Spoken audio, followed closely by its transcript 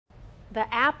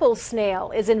The apple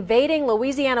snail is invading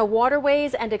Louisiana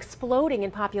waterways and exploding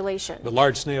in population. The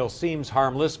large snail seems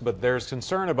harmless, but there's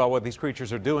concern about what these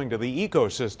creatures are doing to the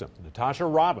ecosystem. Natasha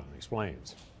Robin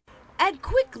explains. At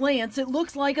quick glance, it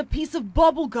looks like a piece of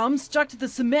bubble gum stuck to the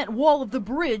cement wall of the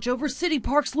bridge over City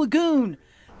Park's Lagoon.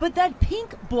 But that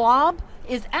pink blob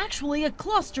is actually a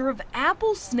cluster of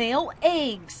apple snail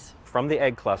eggs. From the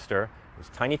egg cluster, those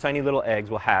tiny little eggs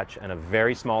will hatch and a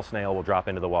very small snail will drop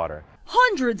into the water.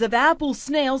 Hundreds of apple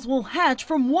snails will hatch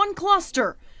from one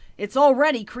cluster. It's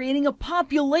already creating a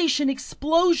population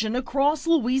explosion across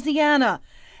Louisiana.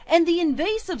 And the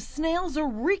invasive snails are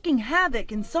wreaking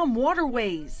havoc in some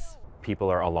waterways.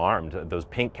 People are alarmed. Those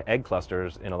pink egg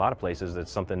clusters in a lot of places,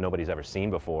 it's something nobody's ever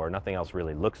seen before. Nothing else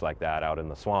really looks like that out in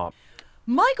the swamp.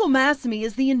 Michael Massimi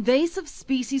is the invasive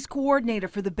species coordinator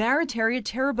for the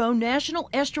Barataria-Terrebonne National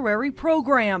Estuary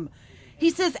Program. He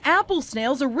says apple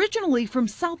snails, originally from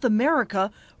South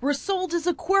America, were sold as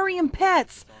aquarium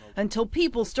pets until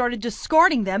people started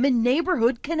discarding them in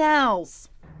neighborhood canals.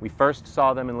 We first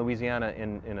saw them in Louisiana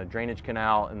in a drainage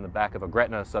canal in the back of a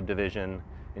Gretna subdivision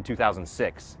in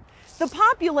 2006. The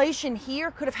population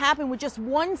here could have happened with just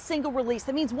one single release.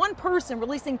 That means one person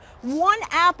releasing one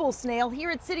apple snail here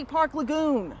at City Park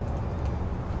Lagoon.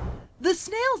 The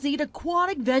snails eat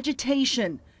aquatic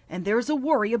vegetation, and there's a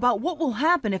worry about what will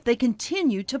happen if they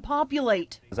continue to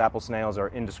populate. Those apple snails are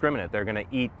indiscriminate. They're going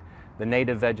to eat the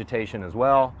native vegetation as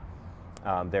well.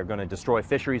 They're going to destroy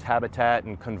fisheries habitat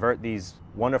and convert these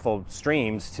wonderful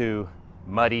streams to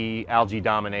muddy,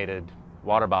 algae-dominated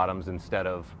water bottoms instead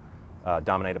of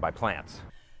dominated by plants.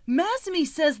 Massimi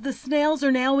says the snails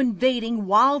are now invading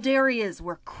wild areas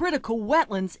where critical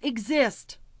wetlands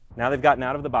exist. Now they've gotten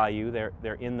out of the bayou.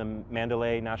 They're in the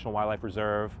Mandalay National Wildlife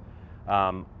Reserve,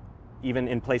 even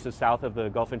in places south of the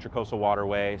Gulf Intracoastal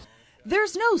waterways.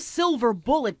 There's no silver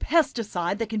bullet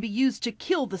pesticide that can be used to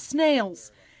kill the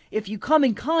snails. If you come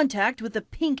in contact with a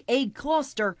pink egg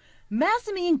cluster,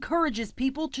 Massimi encourages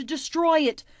people to destroy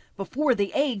it before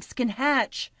the eggs can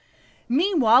hatch.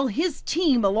 Meanwhile, his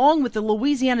team, along with the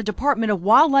Louisiana Department of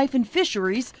Wildlife and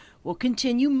Fisheries, will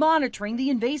continue monitoring the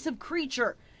invasive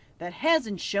creature that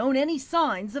hasn't shown any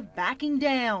signs of backing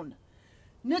down.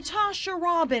 Natasha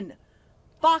Robin,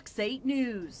 Fox 8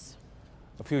 News.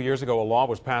 A few years ago, a law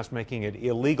was passed making it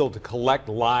illegal to collect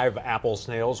live apple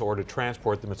snails or to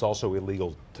transport them. It's also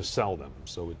illegal to sell them.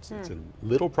 So it's a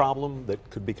little problem that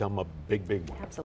could become a big one. Absolutely.